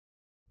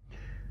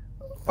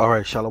All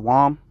right,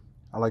 Shalom.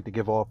 I like to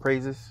give all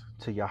praises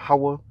to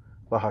Yahawah,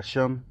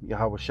 BaHaSham,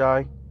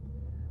 Yahawashi,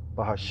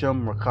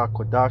 BaHaSham, Rawchaa,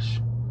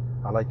 Qadash.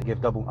 I like to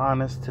give double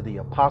honors to the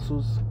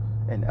apostles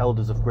and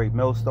elders of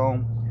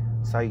GreatMillStone.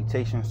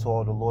 Salutations to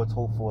all the Lord's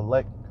hopeful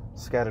elect,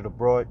 scattered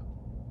abroad,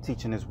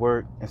 teaching His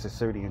word in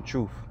sincerity and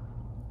truth.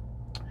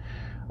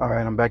 All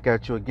right, I'm back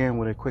at you again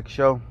with a quick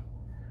show.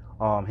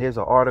 Here's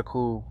an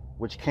article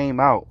which came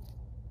out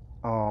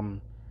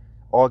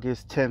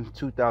August 10th,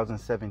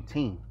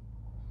 2017.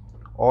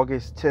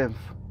 August 10th,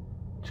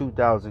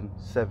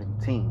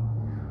 2017.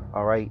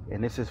 All right,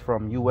 and this is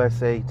from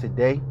USA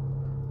Today.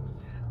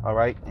 All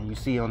right, and you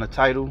see on the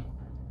title,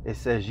 it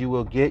says, "You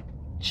will get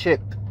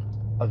chipped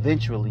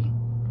eventually.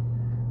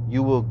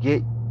 You will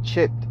get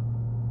chipped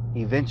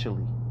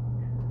eventually."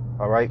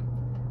 All right,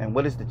 and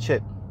what is the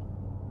chip?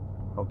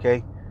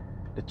 Okay,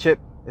 the chip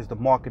is the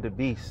mark of the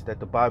beast that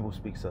the Bible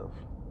speaks of.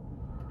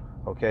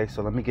 Okay,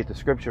 so let me get the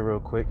scripture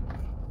real quick.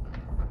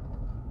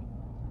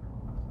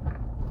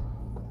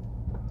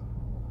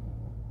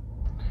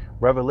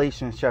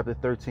 Revelations chapter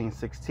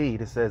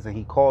 13:16, it says, "And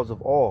He calls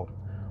of all,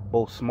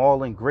 both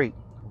small and great,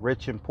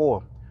 rich and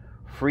poor,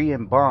 free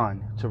and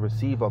bond, to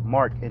receive a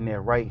mark in their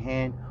right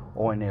hand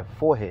or in their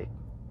forehead."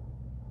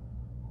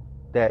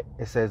 That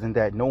it says, "And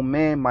that no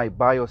man might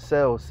buy or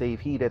sell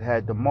save he that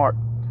had the mark,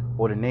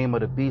 or the name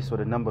of the beast, or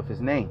the number of his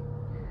name.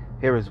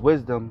 Here is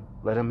wisdom,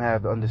 let him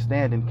have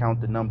understanding,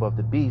 count the number of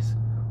the beast,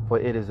 for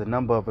it is the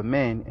number of a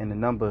man, and the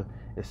number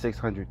is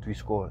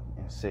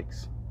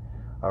 666.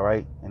 All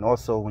right, and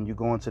also when you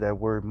go into that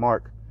word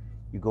mark,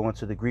 you go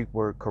into the Greek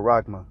word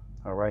charagma,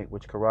 all right,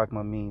 which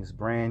charagma means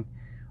brand,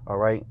 all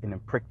right, an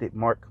imprinted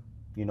mark,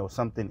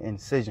 something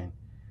incision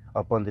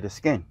up under the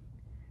skin.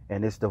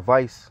 And this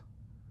device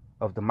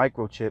of the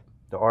microchip,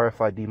 the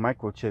RFID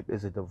microchip,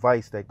 is a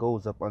device that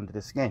goes up under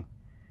the skin.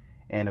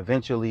 And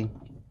eventually,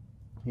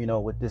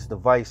 with this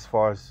device, as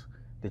far as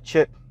the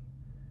chip,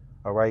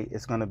 all right,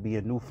 it's going to be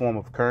a new form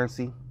of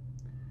currency.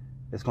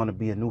 It's going to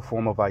be a new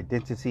form of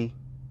identity.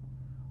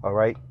 All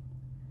right.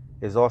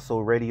 There's also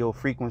radio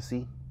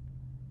frequency.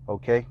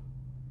 Okay.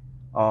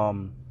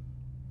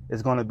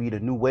 It's going to be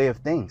the new way of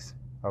things.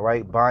 All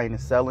right. Buying and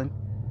selling.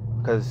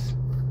 Because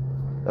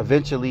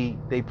eventually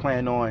they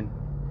plan on,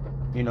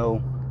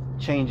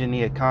 changing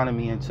the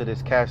economy into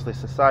this cashless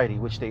society,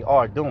 which they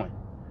are doing.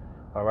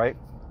 All right.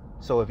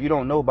 So if you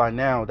don't know by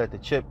now that the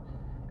chip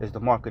is the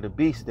mark of the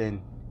beast,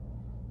 then,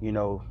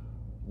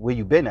 where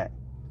you been at?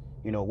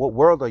 What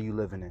world are you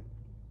living in?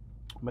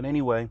 But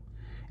anyway,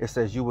 it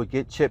says you will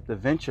get chipped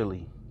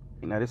eventually.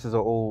 Now, this is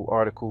an old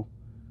article,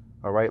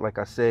 all right, like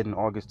I said, in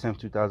August 10th,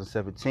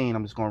 2017.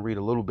 I'm just going to read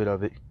a little bit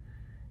of it.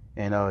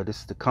 And this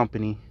is the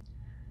company.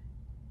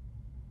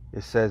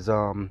 It says,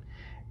 in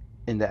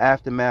the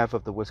aftermath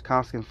of the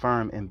Wisconsin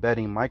firm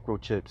embedding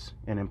microchips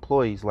in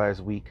employees last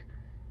week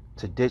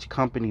to ditch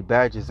company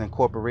badges and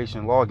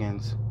corporation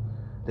logins,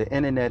 the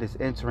internet is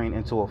entering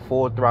into a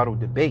full-throttle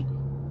debate.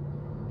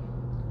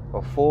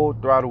 A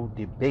full-throttle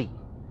debate.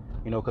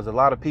 Because a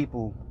lot of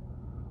people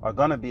are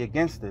going to be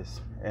against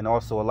this, and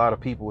also a lot of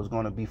people is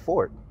going to be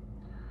for it.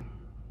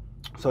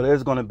 So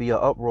there's going to be an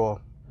uproar,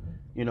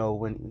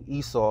 when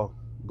Esau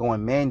go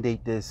and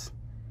mandate this,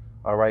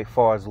 all right,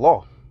 far as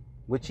law,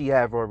 which he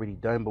have already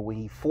done. But when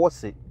he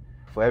force it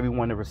for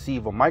everyone to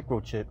receive a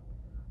microchip,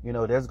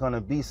 there's going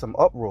to be some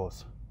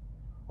uproars.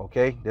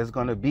 Okay, there's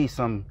going to be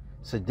some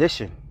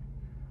sedition.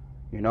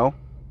 You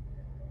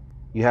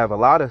have a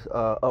lot of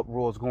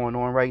uproars going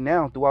on right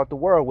now throughout the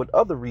world with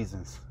other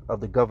reasons of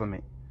the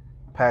government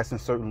passing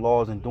certain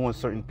laws and doing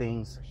certain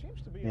things.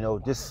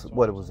 Just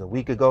what it was a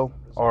week ago,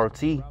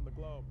 RT,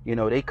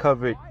 they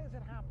covered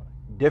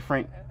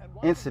different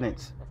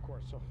incidents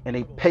and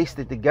they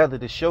pasted together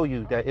to show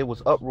you that it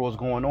was uproars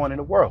going on in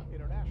the world.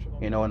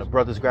 And the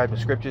brothers grabbed the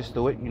scriptures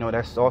to it.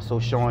 That's also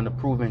showing the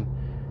proving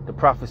the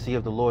prophecy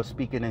of the Lord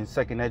speaking in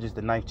 2nd Edges,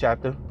 the 9th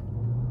chapter.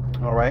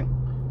 All right.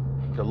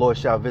 The Lord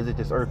shall visit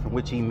this earth from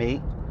which he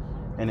made,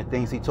 and the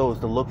things he told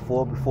us to look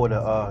for before the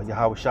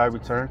Yahawashi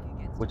return,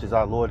 which is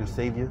our Lord and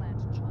Savior.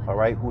 All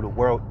right, who the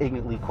world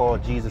ignorantly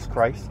called Jesus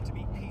Christ.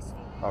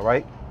 All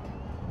right,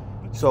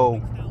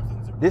 so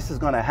this is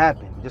going to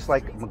happen. Just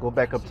like, I'm going to go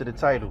back up to the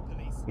title.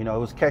 It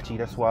was catchy.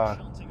 That's why,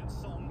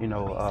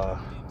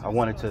 I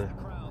wanted to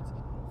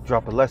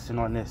drop a lesson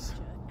on this.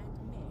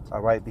 All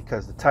right,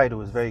 because the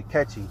title is very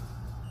catchy.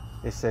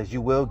 It says,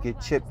 you will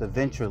get chipped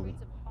eventually.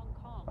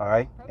 All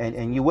right,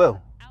 and you will.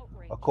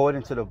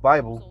 According to the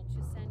Bible,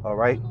 all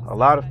right, a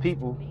lot of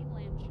people,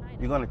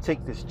 you're going to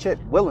take this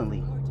chip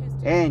willingly.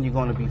 And you're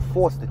going to be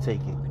forced to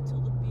take it.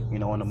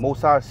 And the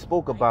Most High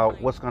spoke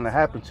about what's going to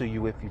happen to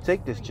you if you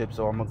take this chip,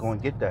 so I'm going to go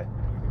and get that.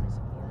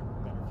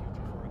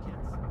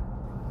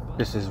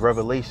 This is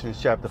Revelation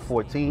chapter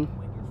 14.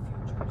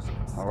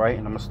 All right,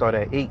 and I'm going to start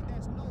at 8.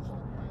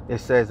 It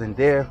says, "And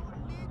there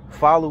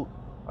followed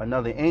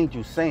another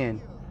angel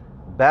saying,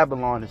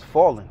 Babylon is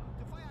fallen.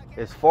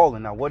 It's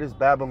fallen." Now, what is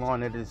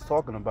Babylon that it is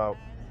talking about?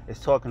 It's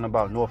talking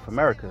about North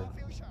America.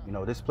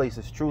 This place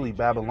is truly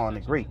Babylon the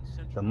Great,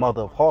 the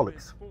mother of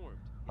harlots.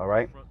 All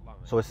right.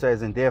 So it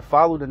says, and there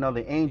followed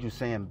another angel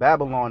saying,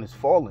 Babylon is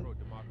fallen,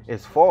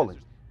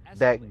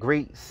 that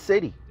great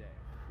city,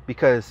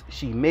 because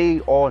she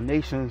made all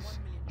nations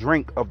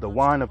drink of the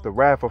wine of the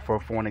wrath of her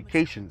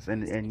fornications.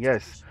 And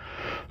yes,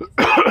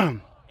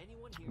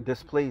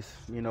 this place,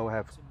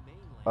 have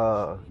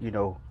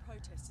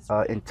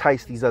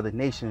enticed these other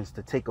nations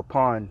to take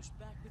upon,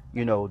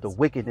 the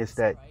wickedness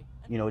that,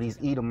 these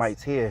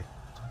Edomites here.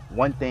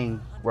 One thing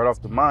right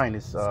off the mind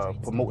is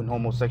promoting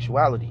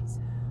homosexuality.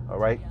 All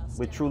right,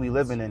 we're truly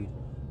living in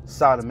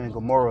Sodom and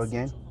Gomorrah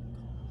again.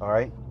 All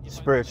right,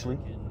 spiritually,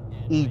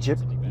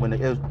 Egypt, when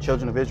the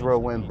children of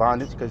Israel were in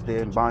bondage, because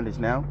they're in bondage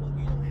now.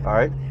 All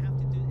right,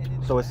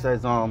 so it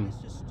says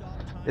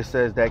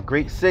that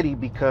great city,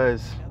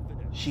 because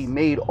she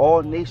made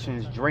all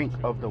nations drink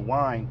of the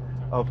wine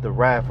of the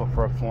wrath of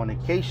her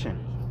fornication.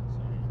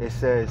 It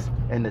says,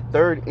 and the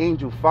third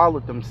angel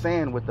followed them,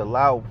 saying with a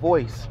loud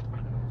voice,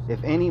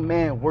 if any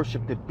man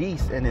worship the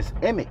beast and his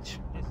image,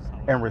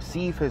 and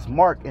receive his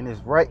mark in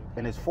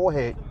his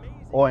forehead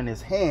or in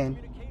his hand,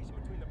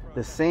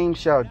 the same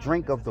shall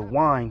drink of the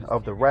wine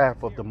of the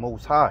wrath of the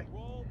Most High,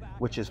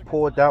 which is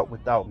poured out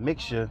without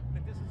mixture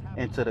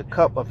into the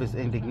cup of his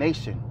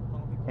indignation,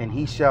 and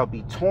he shall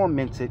be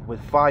tormented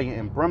with fire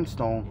and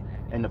brimstone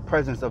in the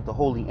presence of the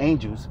holy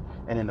angels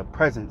and in the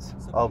presence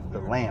of the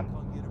Lamb.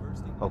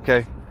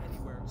 Okay,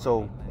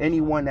 so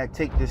anyone that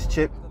take this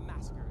chip,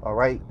 all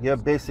right, you're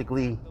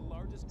basically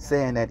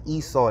saying that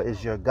Esau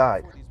is your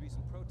God.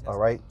 All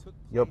right,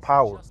 your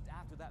power,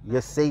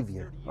 your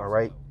savior. All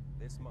right,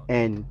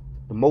 and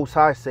the Most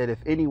High said, if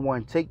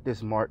anyone take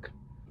this mark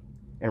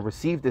and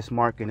receive this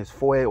mark in his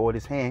forehead or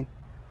his hand,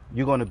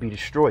 you're going to be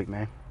destroyed,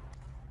 man.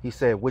 He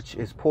said, which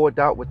is poured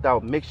out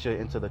without mixture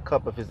into the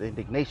cup of his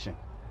indignation,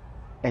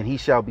 and he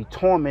shall be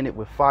tormented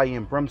with fire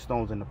and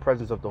brimstones in the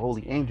presence of the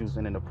holy angels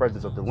and in the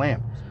presence of the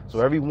Lamb.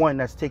 So everyone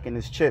that's taking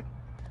this chip,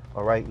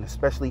 all right, and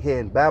especially here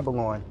in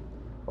Babylon,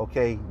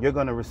 okay, you're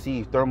going to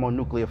receive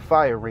thermonuclear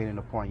fire raining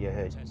upon your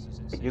head.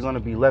 You're going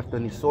to be left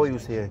in these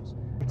soils here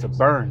to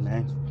burn,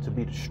 man, to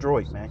be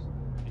destroyed, man.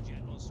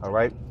 All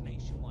right.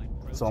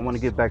 So I want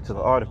to get back to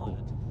the article,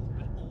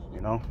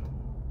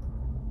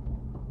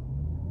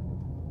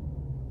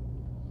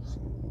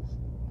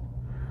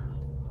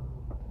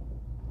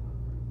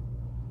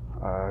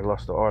 I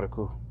lost the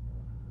article.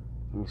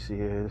 Let me see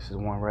here. This is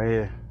one right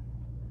here.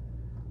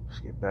 Let's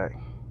get back.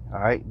 All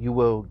right. You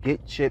will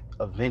get chipped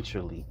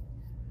eventually.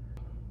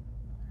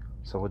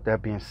 So with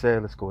that being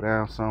said, let's go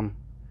down some.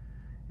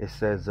 It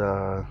says,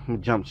 let me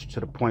jump to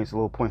the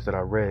little points that I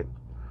read.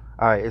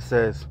 All right, it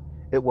says,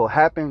 it will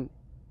happen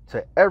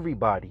to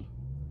everybody,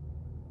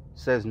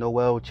 says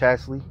Noel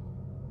Chasley.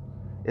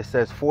 It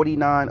says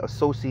 49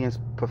 associate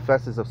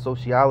professors of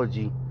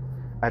sociology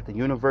at the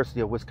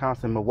University of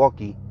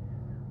Wisconsin-Milwaukee,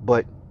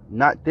 but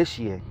not this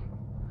year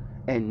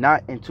and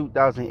not in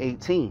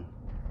 2018.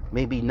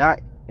 Maybe not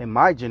in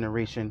my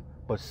generation,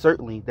 but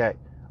certainly that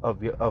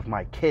of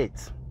my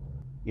kids.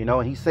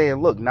 And he's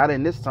saying, look, not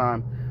in this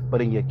time,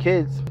 but in your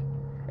kids.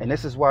 And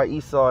this is why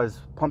Esau is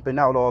pumping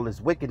out all his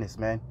wickedness,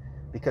 man,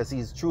 because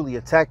he's truly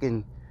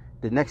attacking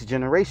the next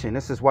generation.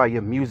 This is why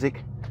your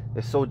music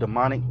is so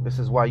demonic. This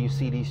is why you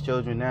see these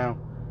children now,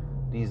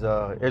 these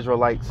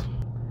Israelites,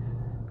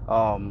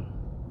 in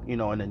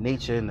the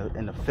nature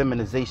and the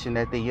feminization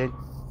that they in.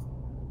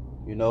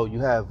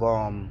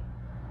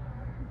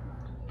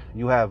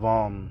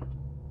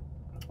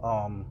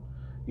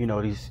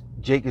 These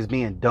Jake is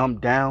being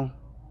dumbed down.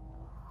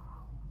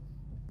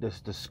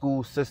 The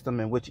school system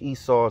in which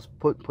Esau is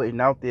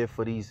putting out there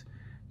for these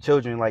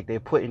children, like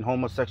they're putting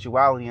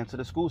homosexuality into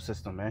the school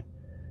system, man.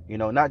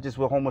 Not just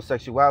with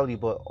homosexuality,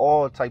 but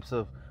all types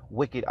of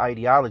wicked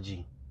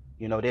ideology.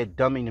 They're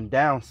dumbing them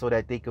down so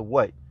that they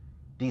could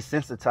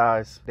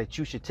desensitize that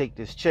you should take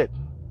this chip.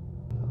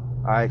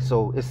 All right,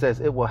 so it says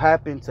it will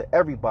happen to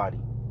everybody.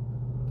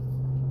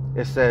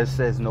 It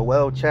says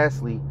Noel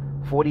Chasley,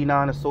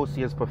 49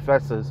 associate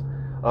professors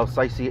of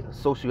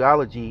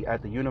sociology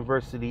at the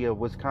University of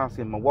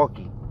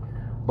Wisconsin-Milwaukee,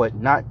 but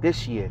not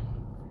this year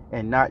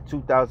and not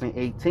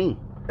 2018.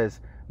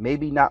 As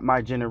maybe not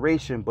my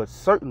generation, but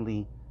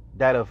certainly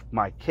that of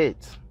my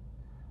kids.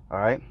 All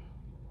right.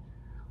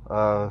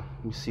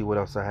 Let me see what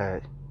else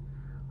I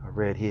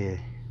read here.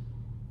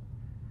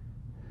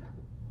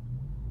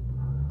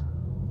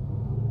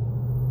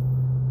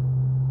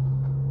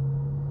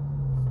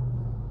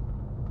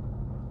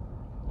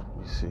 Let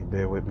me see.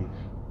 Bear with me.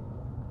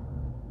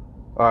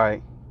 All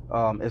right,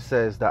 it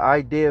says the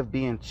idea of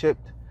being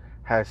chipped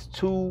has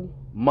too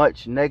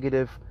much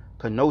negative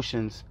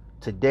connotations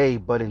today,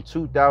 but in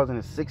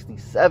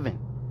 2067,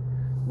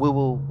 we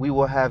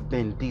will have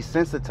been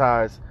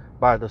desensitized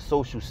by the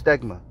social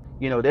stigma.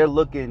 They're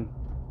looking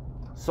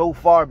so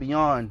far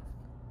beyond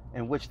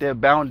in which their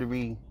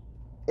boundary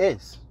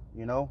is.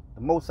 The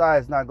Most High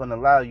is not going to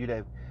allow you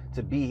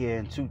to be here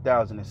in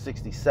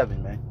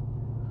 2067, man.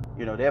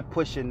 They're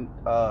pushing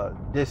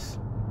this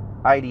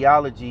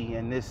ideology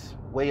and this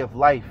way of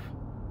life,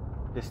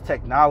 this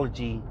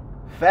technology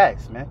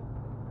fast, man.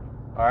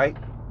 All right,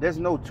 there's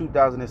no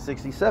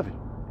 2067.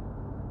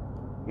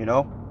 you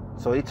know.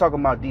 So they talking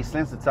about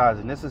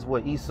desensitizing. This is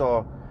what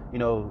Esau, you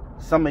know,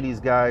 some of these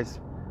guys,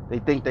 they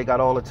think they got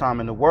all the time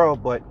in the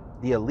world, but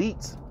the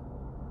elites,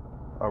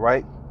 all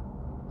right,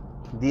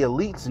 the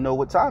elites know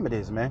what time it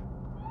is, man.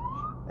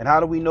 And how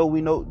do we know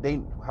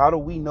how do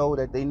we know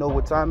that they know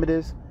what time it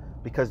is?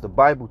 Because the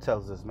Bible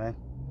tells us, man.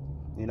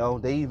 You know,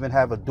 they even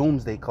have a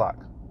doomsday clock,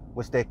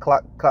 which they're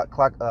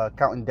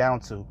counting down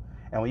to.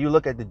 And when you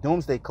look at the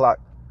doomsday clock,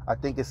 I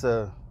think it's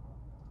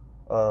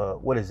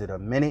what is it, a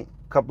minute,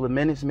 couple of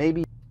minutes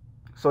maybe.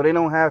 So they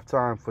don't have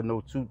time for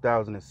no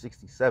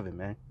 2067,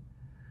 man.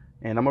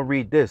 And I'm gonna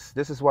read this.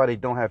 This is why they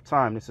don't have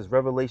time. This is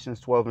Revelations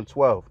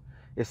 12:12.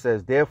 It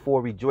says,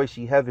 therefore rejoice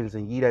ye heavens,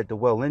 and ye that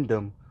dwell in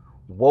them.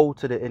 Woe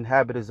to the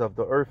inhabitants of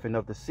the earth and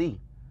of the sea,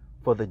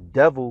 for the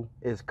devil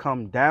is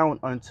come down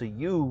unto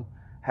you,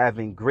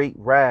 having great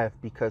wrath,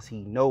 because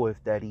he knoweth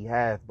that he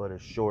hath but a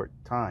short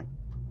time.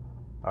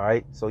 All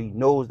right, so he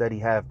knows that he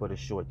hath but a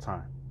short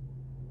time.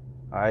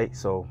 All right,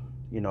 so,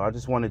 you know, I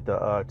just wanted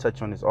to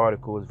touch on this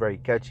article. It's very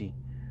catchy.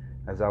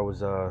 As I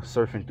was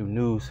surfing through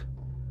news,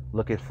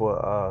 looking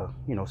for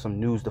you know, some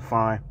news to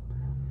find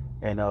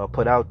and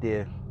put out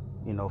there,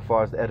 you know, as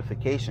far as the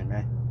edification,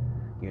 man.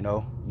 You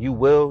know, you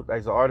will,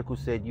 as the article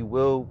said, you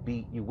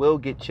will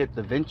get chipped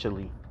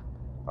eventually.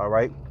 All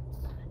right,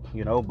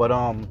 you know, but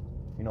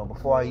you know,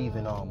 before I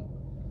even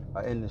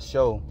I end the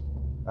show,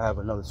 I have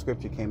another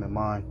scripture came in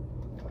mind.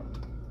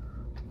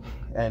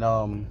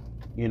 And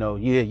you know,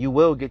 yeah, you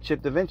will get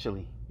chipped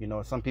eventually. You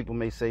know, some people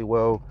may say,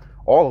 well,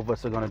 all of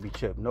us are going to be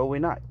chipped. No, we're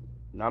not.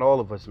 Not all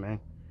of us, man.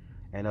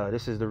 And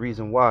this is the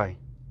reason why.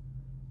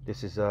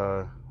 This is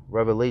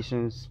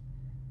Revelations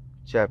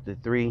chapter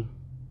 3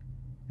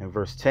 and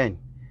verse 10.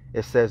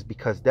 It says,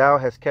 because thou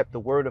hast kept the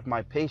word of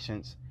my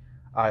patience,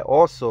 I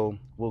also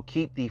will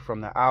keep thee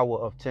from the hour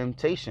of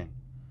temptation,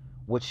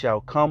 which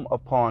shall come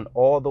upon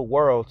all the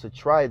world to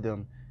try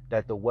them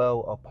that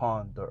dwell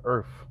upon the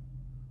earth.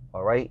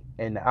 All right.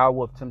 And the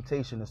hour of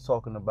temptation is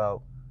talking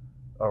about,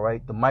 all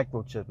right, the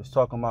microchip. It's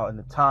talking about in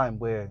the time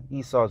where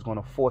Esau is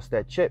going to force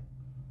that chip.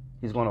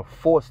 He's going to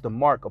force the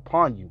mark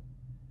upon you.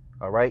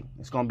 All right.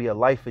 It's going to be a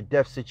life or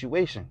death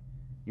situation.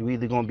 You're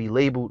either going to be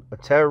labeled a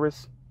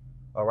terrorist,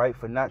 all right,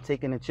 for not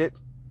taking the chip,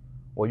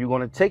 or you're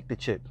going to take the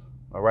chip.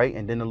 All right.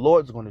 And then the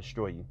Lord's going to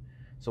destroy you.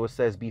 So it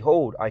says,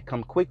 behold, I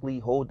come quickly,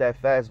 hold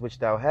that fast which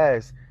thou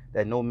hast,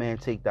 that no man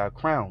take thy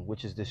crown,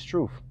 which is this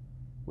truth,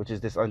 which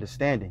is this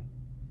understanding,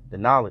 the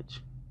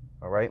knowledge.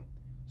 All right.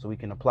 So we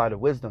can apply the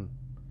wisdom.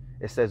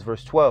 It says,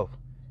 verse 12,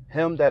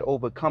 him that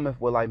overcometh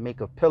will I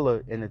make a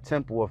pillar in the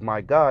temple of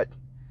my God,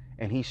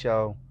 and he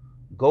shall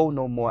go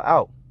no more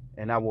out.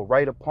 And I will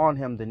write upon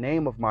him the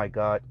name of my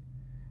God,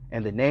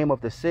 and the name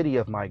of the city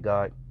of my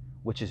God,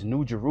 which is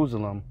New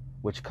Jerusalem,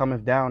 which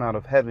cometh down out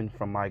of heaven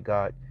from my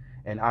God,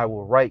 and I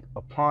will write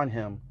upon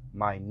him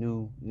my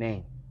new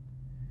name.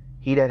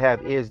 He that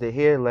have ears to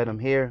hear, let him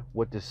hear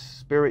what the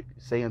Spirit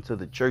say unto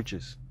the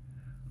churches.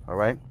 All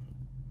right.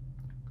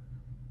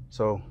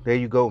 So there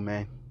you go,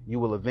 man. You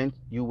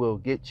will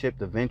get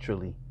chipped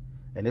eventually.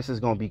 And this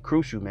is going to be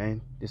crucial,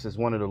 man. This is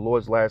one of the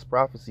Lord's last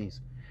prophecies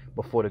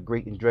before the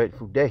great and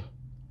dreadful day.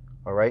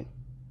 All right.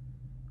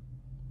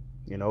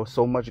 You know,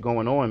 so much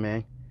going on,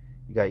 man.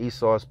 You got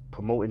Esau's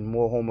promoting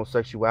more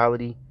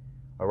homosexuality.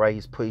 All right.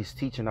 He's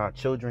teaching our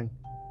children,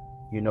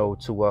 you know,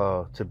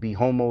 to be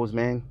homos,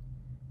 man.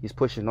 He's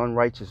pushing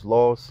unrighteous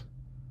laws,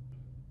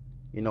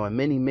 you know, and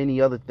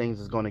many other things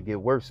is going to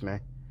get worse,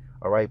 man.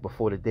 All right.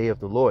 Before the day of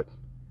the Lord.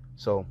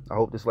 So I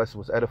hope this lesson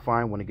was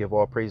edifying. I want to give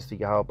all praises to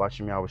Yahawah,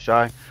 BaHaSham,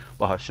 Yahawashi,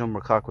 BaHaSham,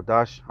 Rawchaa,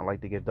 Qadash. I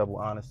like to give double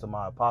honors to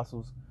my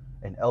apostles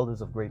and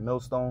elders of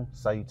GreatMillStone.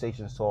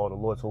 Salutations to all the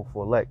Lord's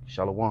hopeful elect.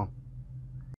 Shalom.